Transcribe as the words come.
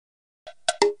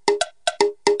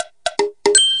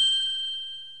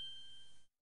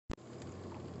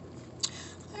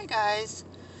guys.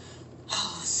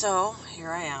 So here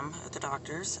I am at the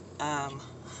doctor's,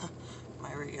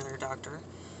 my regular doctor,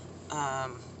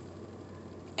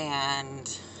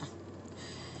 and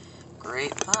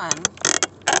great fun.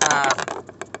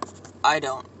 I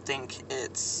don't think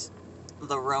it's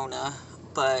the Rona,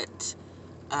 but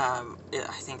I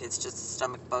think it's just a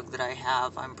stomach bug that I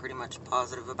have. I'm pretty much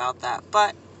positive about that,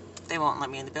 but they won't let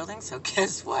me in the building, so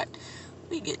guess what?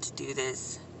 We get to do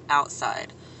this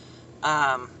outside.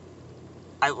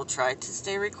 I will try to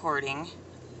stay recording.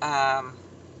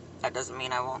 That doesn't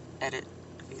mean I won't edit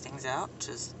a few things out,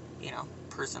 just,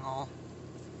 personal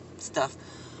stuff.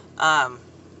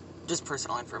 Just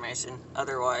personal information.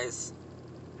 Otherwise,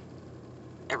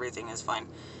 everything is fine.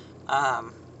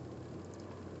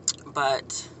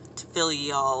 But to fill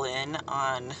y'all in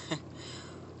on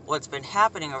what's been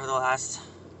happening over the last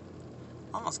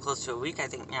almost close to a week, I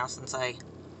think now, since I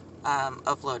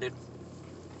uploaded.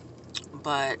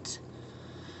 But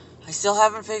I still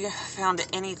haven't found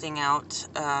anything out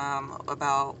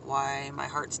about why my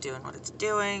heart's doing what it's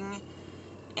doing,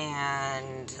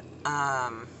 and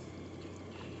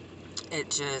it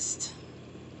just,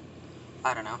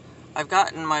 I don't know. I've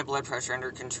gotten my blood pressure under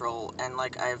control, and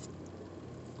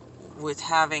with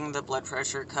having the blood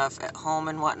pressure cuff at home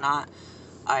and whatnot,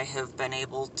 I have been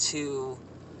able to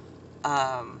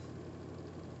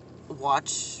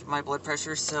watch my blood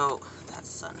pressure. So that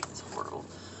sun is horrible.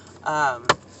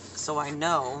 So I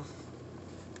know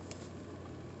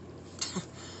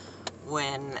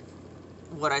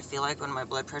what I feel like when my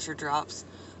blood pressure drops,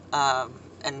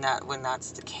 and that when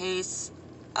that's the case,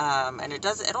 and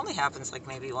it only happens like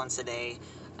maybe once a day,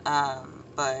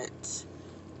 but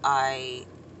I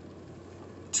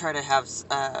try to have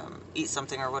eat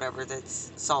something or whatever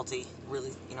that's salty,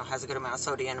 really, has a good amount of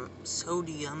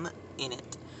sodium in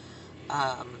it,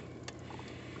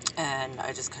 and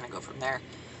I just kind of go from there.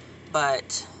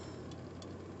 But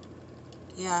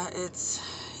yeah, it's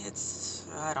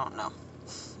I don't know.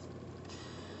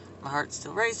 My heart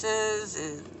still races.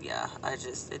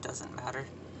 It doesn't matter.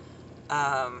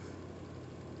 I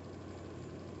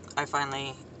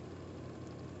finally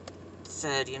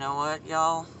said, you know what,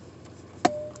 y'all?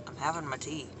 I'm having my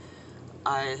tea.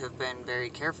 I have been very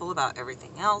careful about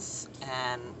everything else,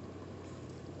 and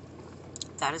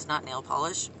that is not nail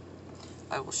polish.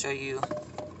 I will show you.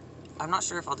 I'm not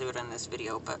sure if I'll do it in this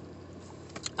video, but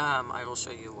I will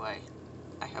show you why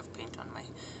I have paint on my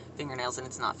fingernails, and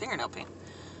it's not fingernail paint.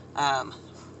 I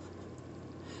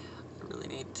really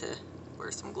need to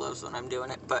wear some gloves when I'm doing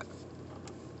it, but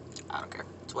I don't care.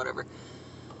 It's whatever.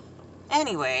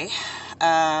 Anyway,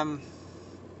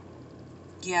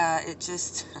 yeah,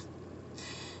 it's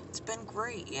been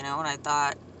great, and I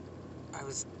thought I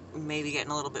was maybe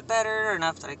getting a little bit better,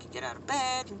 enough that I could get out of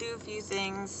bed and do a few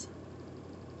things.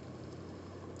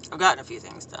 I've gotten a few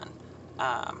things done.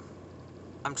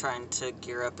 I'm trying to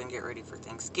gear up and get ready for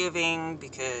Thanksgiving,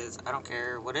 because I don't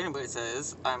care what anybody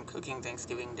says, I'm cooking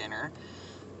Thanksgiving dinner.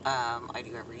 I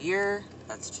do every year.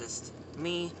 That's just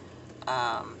me.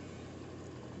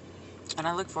 And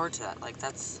I look forward to that.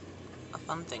 That's a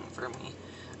fun thing for me.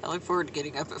 I look forward to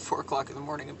getting up at 4 o'clock in the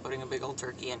morning and putting a big old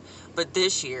turkey in. But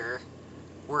this year,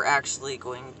 we're actually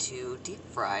going to deep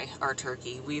fry our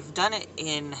turkey. We've done it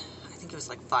in, I think it was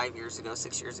 5 years ago,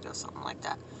 6 years ago, something like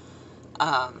that.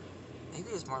 Maybe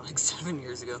it was more like 7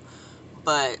 years ago.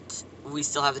 But we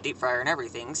still have the deep fryer and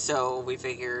everything, so we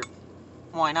figured,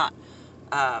 why not?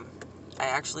 I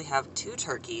actually have 2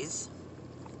 turkeys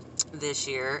this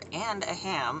year and a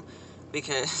ham,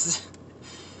 because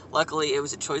luckily it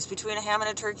was a choice between a ham and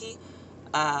a turkey,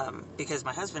 because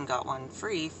my husband got one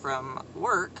free from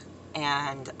work,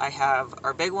 and I have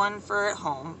our big one for at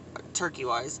home,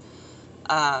 turkey-wise,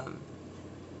 and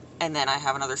then I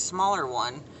have another smaller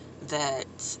one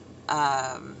that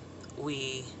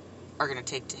we are going to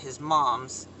take to his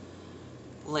mom's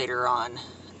later on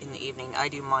in the evening. I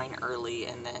do mine early,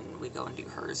 and then we go and do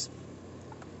hers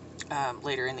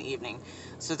later in the evening.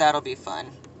 So that'll be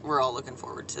fun. We're all looking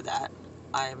forward to that.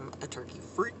 I'm a turkey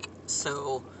freak,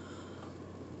 so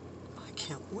I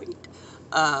can't wait.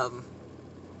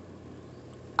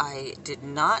 I did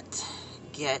not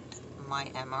get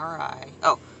my MRI.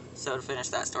 Oh, so to finish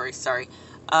that story, sorry.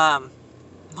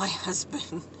 My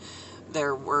husband,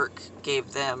 their work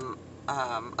gave them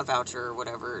a voucher or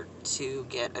whatever to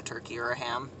get a turkey or a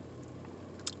ham,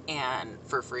 and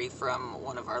for free from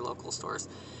one of our local stores.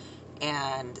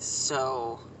 And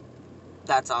so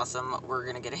that's awesome. We're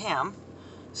gonna get a ham,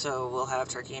 so we'll have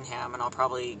turkey and ham, and I'll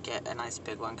probably get a nice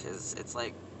big one, because it's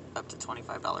up to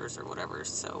 $25 or whatever,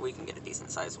 so we can get a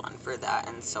decent sized one for that.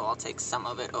 And so I'll take some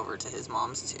of it over to his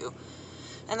mom's too,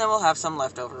 and then we'll have some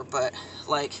left over. But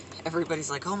like,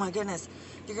 everybody's like, oh my goodness,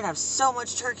 you're gonna have so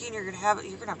much turkey and you're gonna have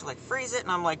to like freeze it.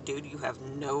 And I'm like, dude, you have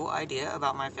no idea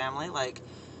about my family. Like,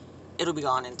 it'll be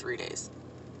gone in 3 days.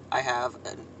 I have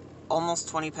an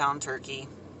almost 20-pound turkey,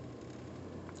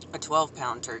 a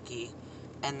 12-pound turkey,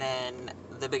 and then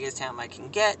the biggest ham I can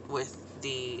get with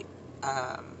the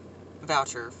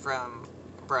voucher from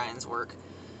Brian's work.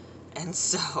 And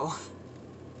so,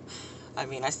 I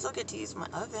mean, I still get to use my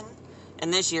oven.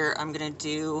 And this year, I'm going to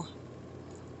do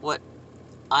what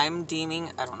I'm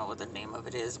deeming, I don't know what the name of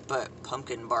it is, but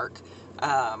pumpkin bark.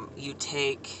 You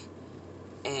take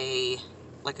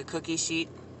like a cookie sheet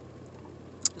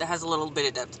that has a little bit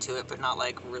of depth to it, but not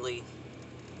like really,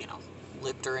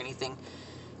 lipped or anything.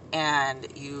 And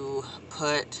you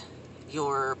put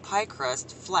your pie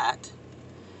crust flat,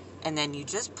 and then you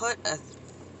just put a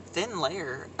thin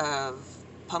layer of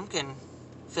pumpkin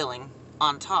filling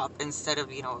on top instead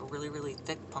of, a really, really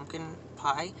thick pumpkin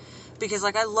pie. Because,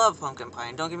 like, I love pumpkin pie,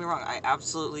 and don't get me wrong, I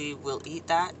absolutely will eat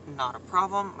that. Not a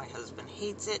problem. My husband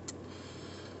hates it.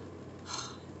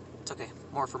 It's okay.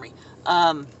 More for me.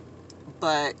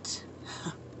 But,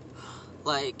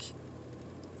 like,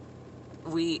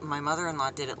 my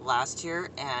mother-in-law did it last year,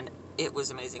 and it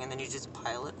was amazing. And then you just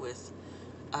pile it with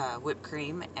whipped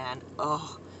cream, and,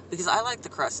 because I like the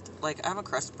crust. Like, I'm a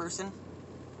crust person,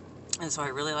 and so I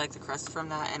really like the crust from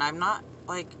that. And I'm not,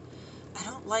 like, I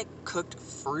don't like cooked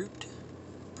fruit,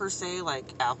 per se,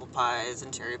 like apple pies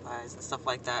and cherry pies and stuff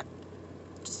like that.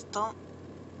 Just don't,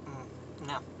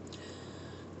 no.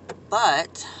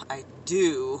 But I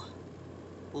do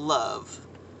love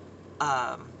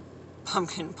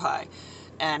pumpkin pie,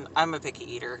 and I'm a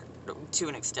picky eater to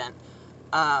an extent.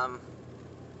 And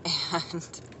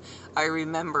I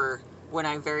remember when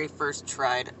I very first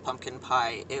tried pumpkin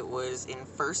pie, it was in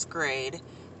first grade,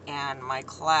 and my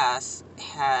class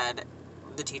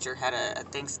the teacher had a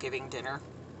Thanksgiving dinner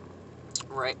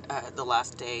right the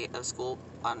last day of school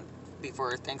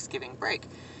before Thanksgiving break.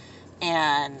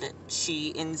 And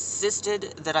she insisted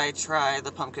that I try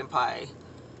the pumpkin pie.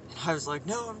 And I was like,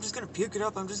 no, I'm just going to puke it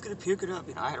up. I'm just going to puke it up.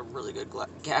 I had a really good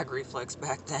gag reflex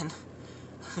back then.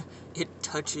 It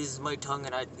touches my tongue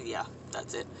and yeah,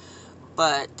 that's it.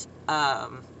 But,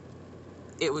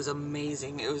 it was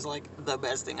amazing. It was like the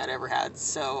best thing I'd ever had.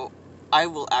 So I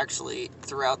will actually,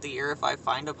 throughout the year, if I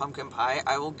find a pumpkin pie,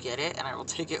 I will get it and I will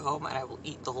take it home and I will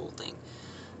eat the whole thing.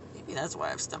 Maybe that's why I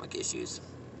have stomach issues.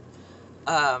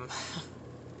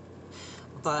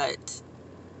 But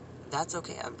that's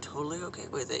okay. I'm totally okay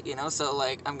with it, So,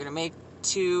 like, I'm going to make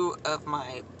 2 of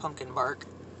my pumpkin bark,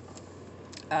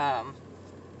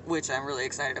 which I'm really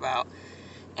excited about.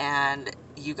 And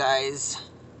you guys,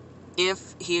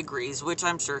 if he agrees, which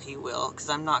I'm sure he will, because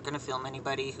I'm not going to film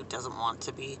anybody who doesn't want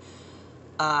to be,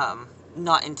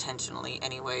 not intentionally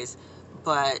anyways,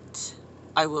 but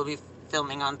I will be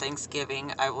filming on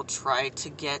Thanksgiving. I will try to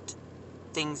get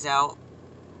things out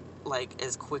like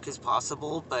as quick as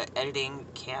possible, but editing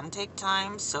can take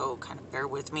time, so kind of bear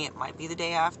with me. It might be the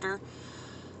day after.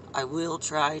 I will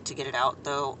try to get it out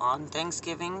though on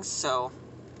Thanksgiving, so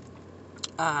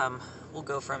we'll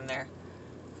go from there.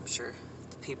 I'm sure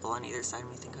the people on either side of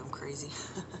me think I'm crazy.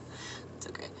 It's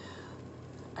okay.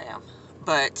 I am.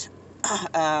 But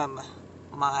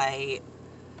my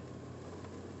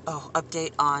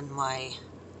update on my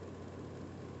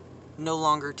no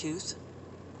longer tooth,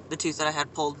 the tooth that I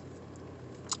had pulled.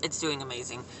 It's doing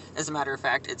amazing. As a matter of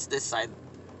fact, it's this side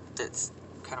that's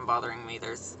kind of bothering me.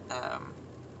 There's a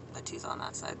tooth on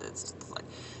that side that's just like,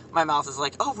 my mouth is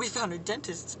like, oh, we found a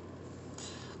dentist.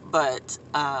 But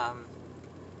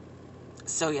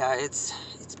so yeah, it's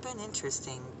been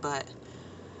interesting, but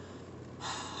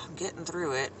I'm getting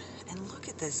through it. And look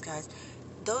at this, guys.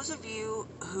 Those of you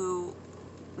who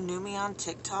knew me on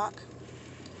TikTok,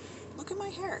 look at my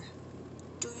hair.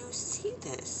 Do you see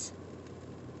this?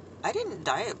 I didn't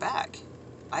dye it back.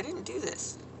 I didn't do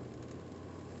this.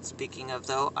 Speaking of,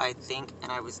 though, I think,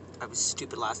 and I was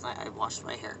stupid last night, I washed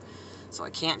my hair. So I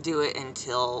can't do it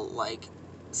until, like,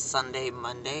 Sunday,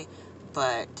 Monday.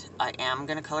 But I am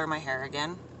going to color my hair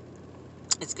again.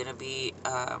 It's going to be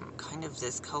kind of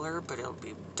this color, but it'll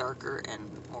be darker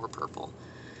and more purple.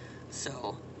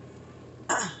 So,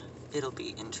 it'll be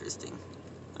interesting.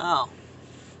 Oh,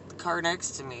 the car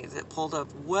next to me that pulled up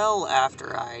well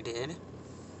after I did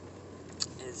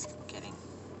is getting,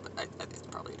 I think it's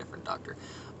probably a different doctor,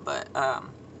 but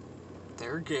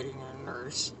they're getting a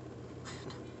nurse.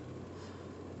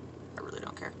 I really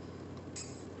don't care.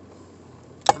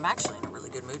 I'm actually in a really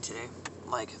good mood today.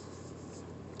 Like,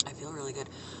 I feel really good.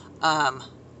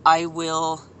 I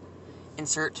will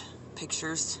insert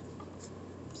pictures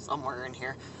somewhere in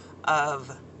here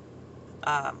of,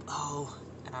 oh,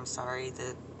 and I'm sorry,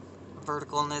 the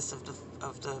verticalness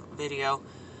of the video.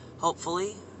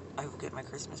 Hopefully, I will get my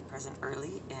Christmas present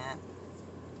early, and,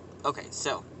 okay,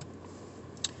 so,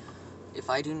 if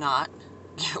I do not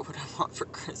get what I want for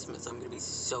Christmas, I'm going to be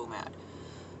so mad.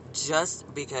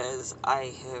 Just because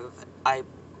I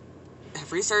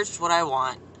have researched what I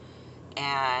want,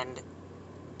 and,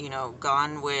 you know,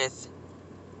 gone with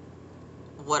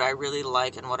what I really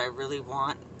like and what I really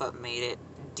want, but made it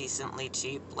decently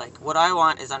cheap. Like, what I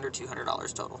want is under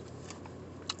 $200 total.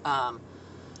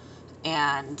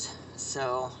 And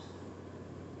so,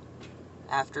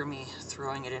 after me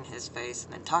throwing it in his face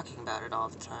and then talking about it all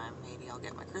the time, maybe I'll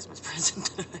get my Christmas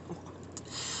present that I want.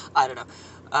 I don't know.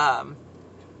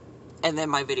 And then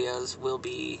my videos will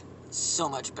be so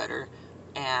much better,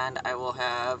 and I will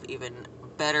have even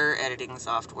better editing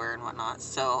software and whatnot.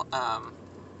 So,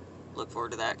 look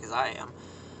forward to that, because I am.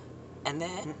 And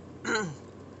then,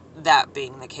 that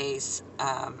being the case,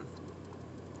 I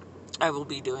will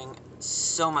be doing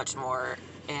so much more,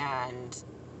 and,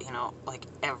 you know, like,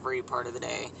 every part of the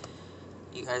day.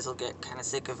 You guys will get kind of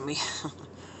sick of me,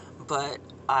 but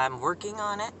I'm working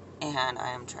on it, and I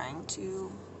am trying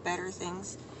to better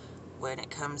things when it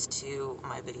comes to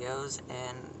my videos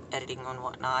and editing and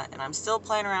whatnot. And I'm still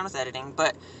playing around with editing,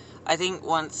 but I think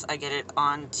once I get it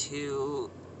onto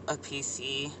a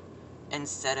PC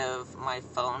instead of my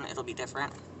phone, it'll be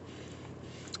different.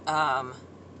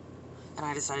 And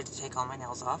I decided to take all my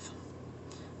nails off,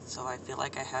 so I feel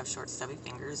like I have short, stubby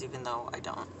fingers, even though I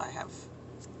don't. I have,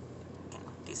 you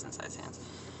know, decent sized hands.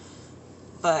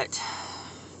 But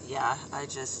yeah, I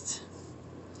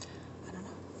don't know.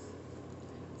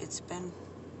 It's been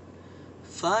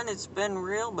fun. It's been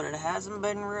real, but it hasn't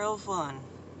been real fun.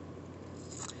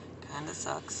 Kind of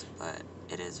sucks, but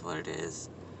it is what it is.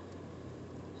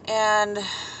 And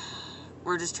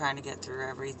we're just trying to get through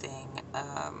everything.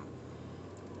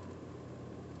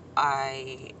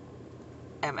 I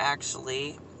am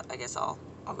actually, I guess I'll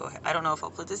go ahead. I don't know if I'll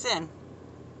put this in,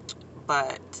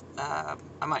 but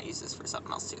I might use this for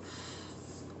something else too.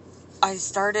 I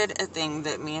started a thing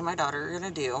that me and my daughter are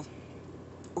going to do.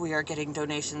 We are getting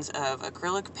donations of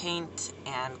acrylic paint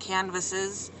and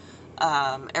canvases.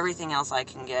 Everything else I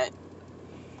can get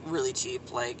really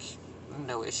cheap, like,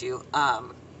 no issue.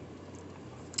 And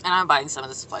I'm buying some of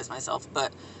the supplies myself,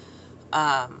 but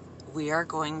we are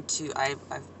going to, I've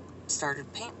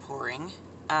started paint pouring,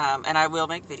 and I will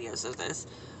make videos of this,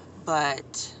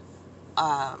 but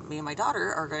me and my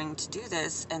daughter are going to do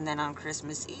this, and then on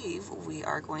Christmas Eve, we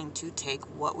are going to take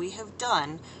what we have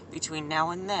done between now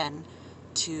and then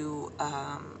to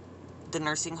the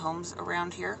nursing homes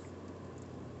around here,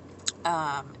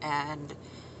 and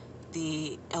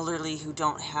the elderly who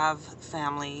don't have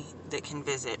family that can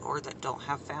visit, or that don't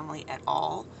have family at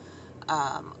all.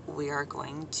 We are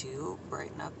going to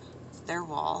brighten up their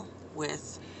wall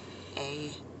with a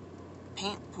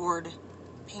paint-poured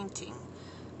painting.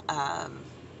 And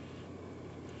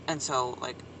so,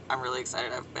 like, I'm really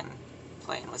excited. I've been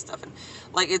playing with stuff, and,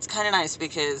 like, it's kind of nice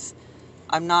because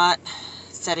I'm not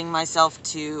setting myself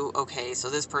to, okay, so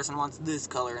this person wants this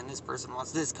color and this person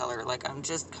wants this color. Like, I'm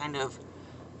just kind of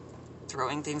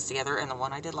throwing things together, and the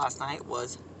one I did last night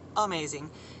was amazing.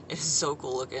 It is so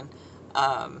cool looking.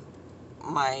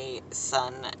 My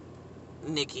son,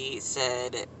 Nikki,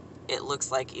 said it looks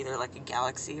like either like a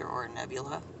galaxy or a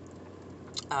nebula.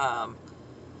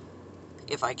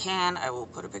 If I can, I will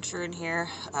put a picture in here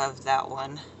of that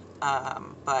one,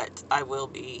 but I will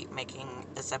be making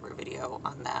a separate video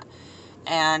on that.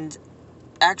 And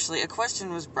actually, a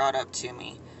question was brought up to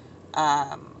me.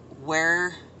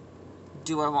 Where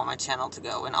do I want my channel to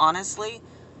go? And honestly,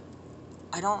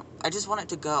 I just want it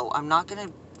to go. I'm not going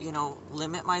to, you know,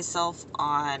 limit myself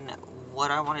on what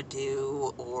I want to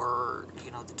do, or,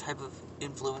 you know, the type of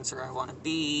influencer I want to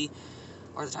be,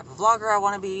 or the type of vlogger I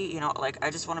want to be. You know, like,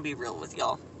 I just want to be real with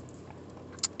y'all.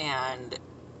 And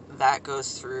that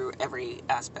goes through every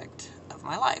aspect of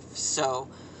my life. So,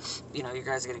 you know, you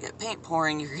guys are going to get paint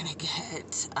pouring. You're going to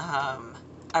get,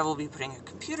 I will be putting a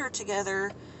computer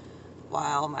together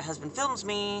while my husband films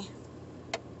me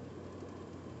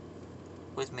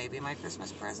with maybe my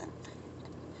Christmas present.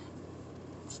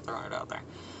 Just throwing it out there.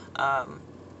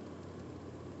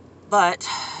 But,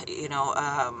 you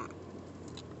know,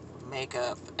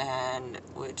 makeup, and,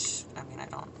 which, I mean, I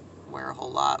don't wear a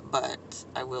whole lot, but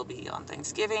I will be on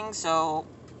Thanksgiving, so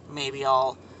maybe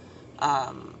I'll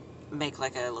make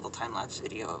like a little time-lapse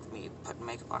video of me putting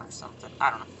makeup on or something. I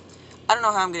don't know. I don't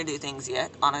know how I'm going to do things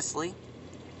yet, honestly.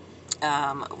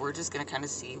 We're just going to kind of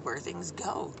see where things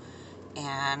go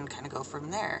and kind of go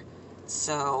from there.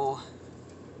 So,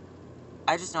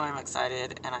 I just know I'm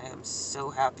excited, and I am so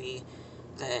happy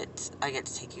that I get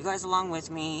to take you guys along with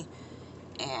me,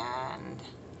 and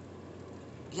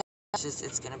yeah,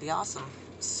 it's gonna be awesome.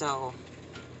 So,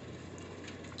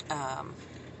 um,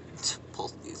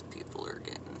 both these people are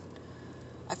getting,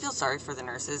 I feel sorry for the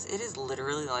nurses. It is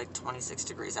literally like 26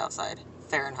 degrees outside,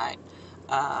 Fahrenheit.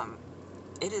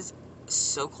 It is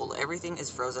so cold. Everything is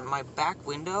frozen. My back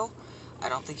window, I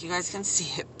don't think you guys can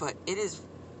see it, but it is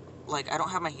like, I don't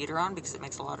have my heater on because it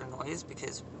makes a lot of noise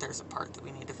because there's a part that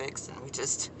we need to fix, and we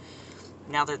just,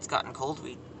 now that it's gotten cold,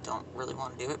 we don't really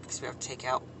want to do it because we have to take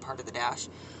out part of the dash.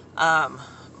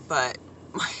 But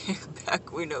my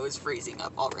back window is freezing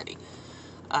up already.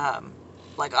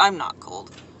 Like, I'm not cold,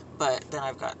 but then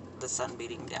I've got the sun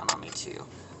beating down on me too.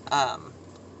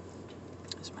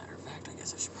 As a matter of fact, I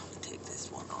guess I should probably take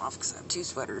this one off because I have 2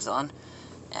 sweaters on,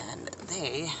 and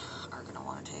they are going to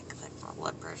want to take like my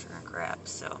blood pressure and crap.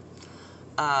 So,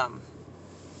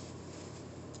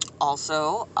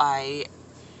 also, I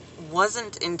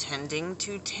wasn't intending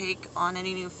to take on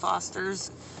any new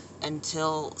fosters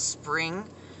until spring,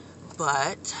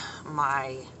 but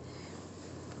my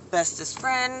bestest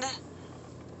friend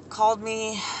called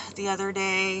me the other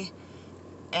day,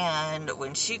 and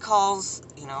when she calls,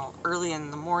 you know, early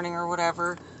in the morning or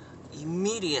whatever,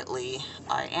 immediately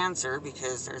I answer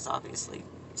because there's obviously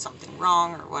something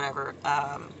wrong or whatever.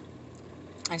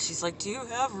 And she's like, do you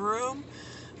have room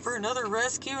for another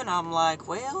rescue? And I'm like,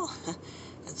 well,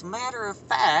 as a matter of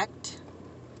fact,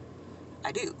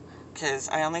 I do, because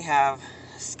I only have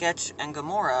Sketch and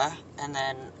Gamora, and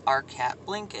then our cat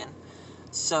Blinken,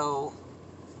 so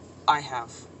I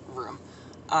have room.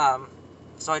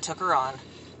 So I took her on,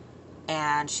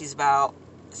 and she's about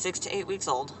 6 to 8 weeks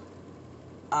old.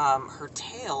 Her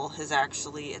tail has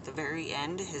actually, at the very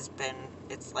end,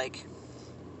 it's like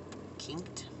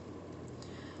kinked.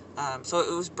 So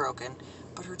it was broken,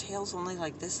 but her tail's only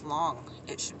like this long.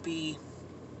 It should be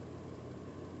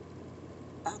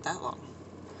about that long.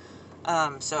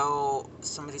 So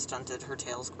somebody stunted her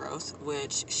tail's growth,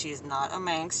 which she is not a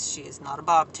Manx, she is not a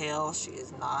bobtail, she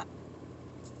is not,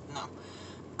 no.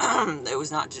 It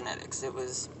was not genetics, it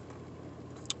was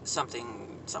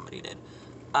something somebody did.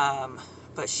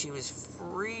 But she was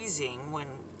freezing when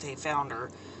they found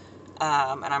her.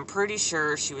 And I'm pretty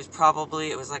sure she was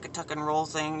probably, it was like a tuck and roll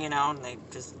thing, you know, and they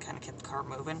just kind of kept the car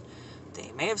moving.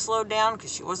 They may have slowed down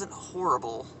because she wasn't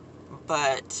horrible,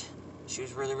 but she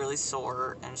was really, really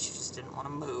sore, and she just didn't want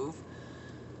to move.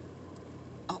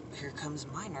 Oh, here comes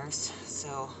my nurse.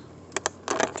 So,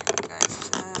 I'll turn you guys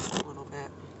just a little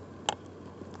bit.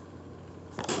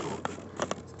 It's going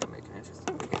to make an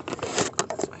interesting video. I'll go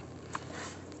this way.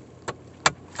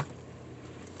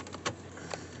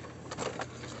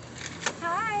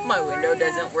 Hi. My window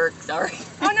doesn't work, sorry.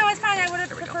 Oh, no, it's fine. I would have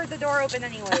preferred the door open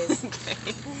anyways.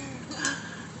 Okay.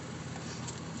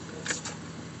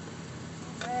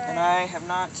 And I have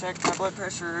not checked my blood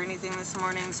pressure or anything this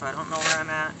morning, so I don't know where I'm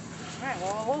at. Alright,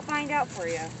 well, we'll find out for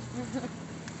you. I'm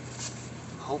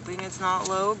hoping it's not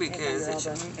low because it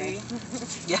shouldn't be.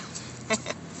 Yeah.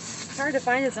 It's hard to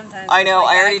find it sometimes. I know,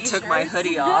 like I already took my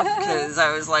hoodie off because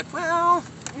I was like, well,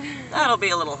 that'll be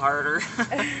a little harder.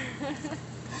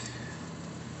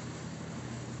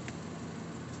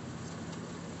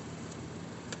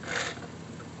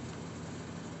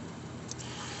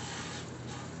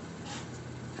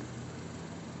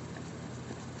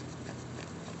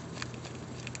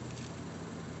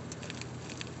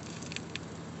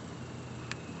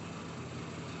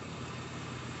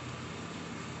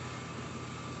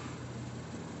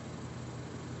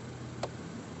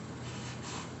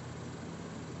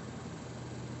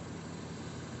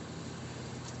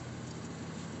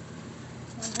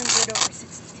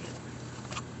 100/62.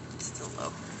 Still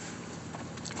low.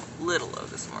 Little low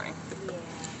this morning. Yeah.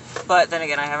 But then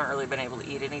again, I haven't really been able to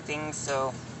eat anything,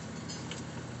 so.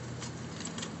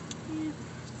 Yeah,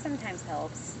 sometimes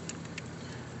helps.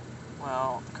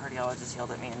 Well, the cardiologist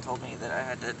yelled at me and told me that I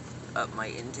had to up my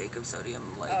intake of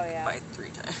sodium like by 3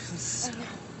 times.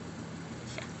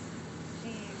 Yeah.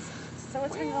 Jeez. So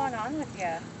what's been going on with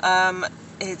you?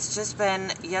 It's just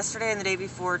been yesterday and the day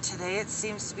before. Today it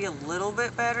seems to be a little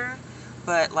bit better,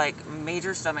 but like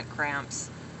major stomach cramps,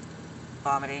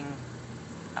 vomiting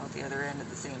out the other end at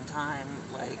the same time.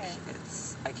 Like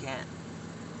I can't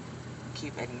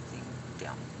keep anything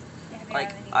down.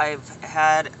 Like I've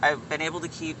been able to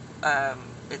keep,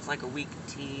 it's like a week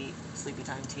tea, sleepy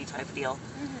time tea type deal.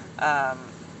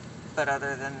 But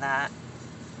other than that,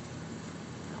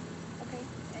 no. Okay.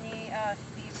 Any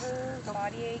fever,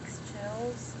 body aches,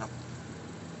 chills? Nope.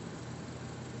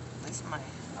 At least my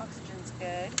oxygen's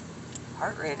good.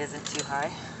 heart rate isn't too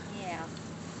high. Yeah.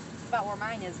 about where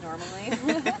mine is normally. See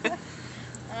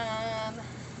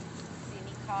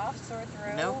any cough, sore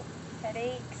throat, Nope.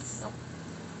 headaches? Nope.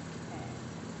 Okay.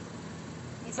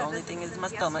 You The said only this thing is since my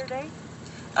stomach.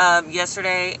 yesterday?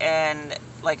 Yesterday, and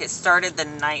like it started the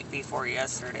night before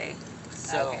yesterday.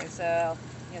 So Okay, so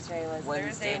yesterday was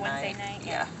Wednesday Thursday, Wednesday night?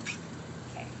 Yeah.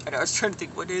 Okay. And I was trying to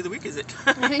think, what day of the week is it?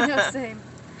 I know, same.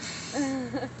 It's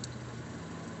been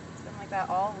like that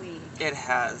all week. It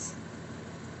has.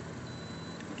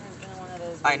 It's been one of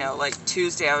those weeks. I know, like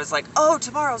Tuesday I was like, oh,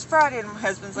 tomorrow's Friday, and my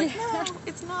husband's like, no,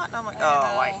 it's not. And I'm like,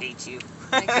 oh, I hate you.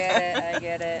 I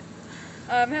get it.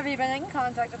 Have you been in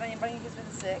contact with anybody who's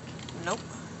been sick? Nope.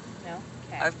 No?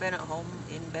 Okay. I've been at home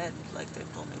in bed like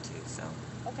they've told me to, so.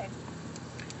 Okay.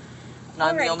 And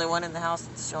I'm the Alrighty. only one in the house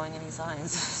that's showing any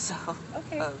signs, so,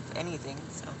 Okay. of anything,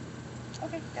 so.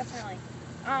 Okay, definitely.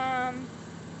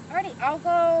 Alrighty, I'll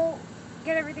go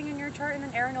get everything in your chart, and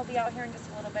then Erin will be out here in just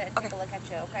a little bit and take Okay. a look at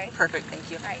you, okay? Perfect,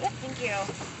 thank you. Alright, yep, thank you.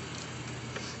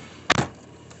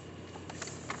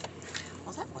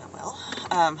 Well, that went well.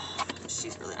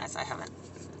 She's really nice. I haven't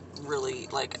really,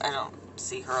 like, I don't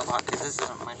see her a lot because this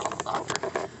isn't my normal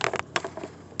doctor.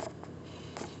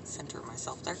 Center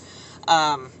myself there.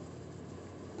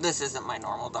 This isn't my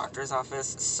normal doctor's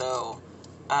office, so,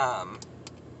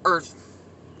 or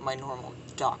my normal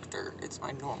doctor. It's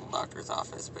my normal doctor's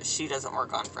office, but she doesn't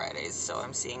work on Fridays, so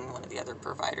I'm seeing one of the other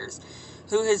providers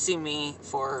who has seen me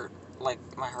for, like,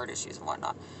 my heart issues and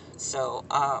whatnot. So,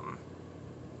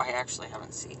 I actually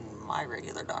haven't seen my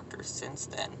regular doctor since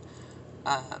then.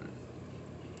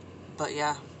 But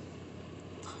yeah,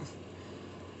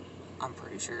 I'm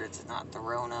pretty sure it's not the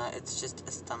Rona. It's just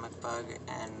a stomach bug,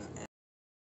 and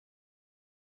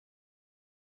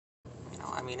you know,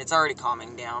 I mean, it's already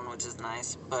calming down, which is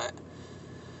nice, but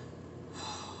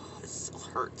it still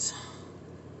hurts.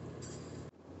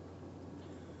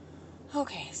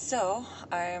 Okay, so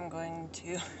I am going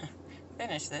to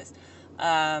finish this.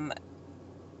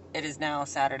 It is now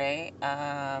Saturday.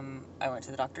 I went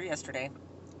to the doctor yesterday.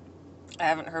 I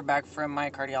haven't heard back from my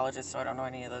cardiologist, so I don't know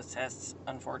any of those tests,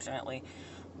 unfortunately.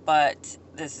 But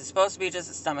this is supposed to be just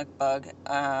a stomach bug,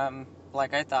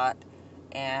 like I thought.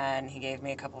 And he gave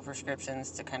me a couple of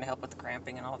prescriptions to kind of help with the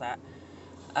cramping and all that.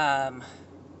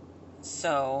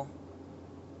 So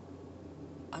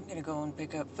I'm going to go and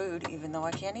pick up food, even though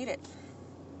I can't eat it,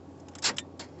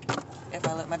 if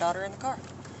I let my daughter in the car.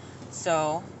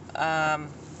 So I'm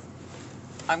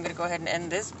going to go ahead and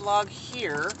end this vlog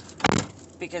here,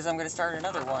 because I'm going to start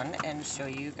another one and show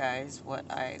you guys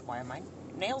why my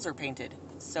nails are painted.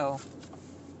 So